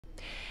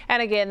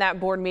And again, that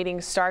board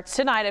meeting starts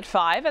tonight at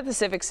 5 at the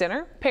Civic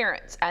Center.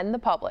 Parents and the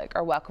public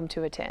are welcome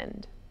to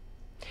attend.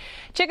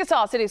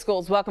 Chickasaw City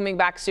Schools welcoming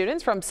back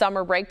students from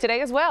summer break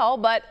today as well,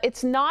 but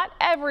it's not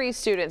every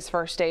student's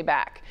first day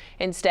back.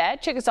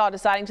 Instead, Chickasaw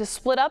deciding to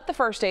split up the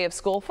first day of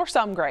school for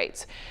some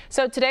grades.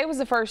 So today was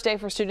the first day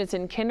for students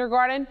in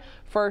kindergarten,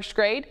 first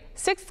grade,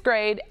 sixth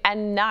grade,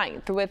 and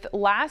ninth, with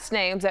last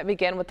names that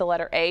begin with the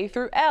letter A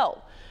through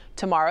L.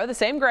 Tomorrow, the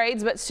same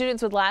grades, but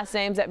students with last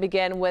names that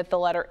begin with the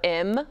letter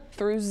M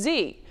through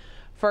Z.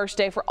 First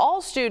day for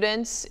all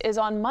students is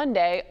on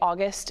Monday,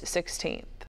 August 16th.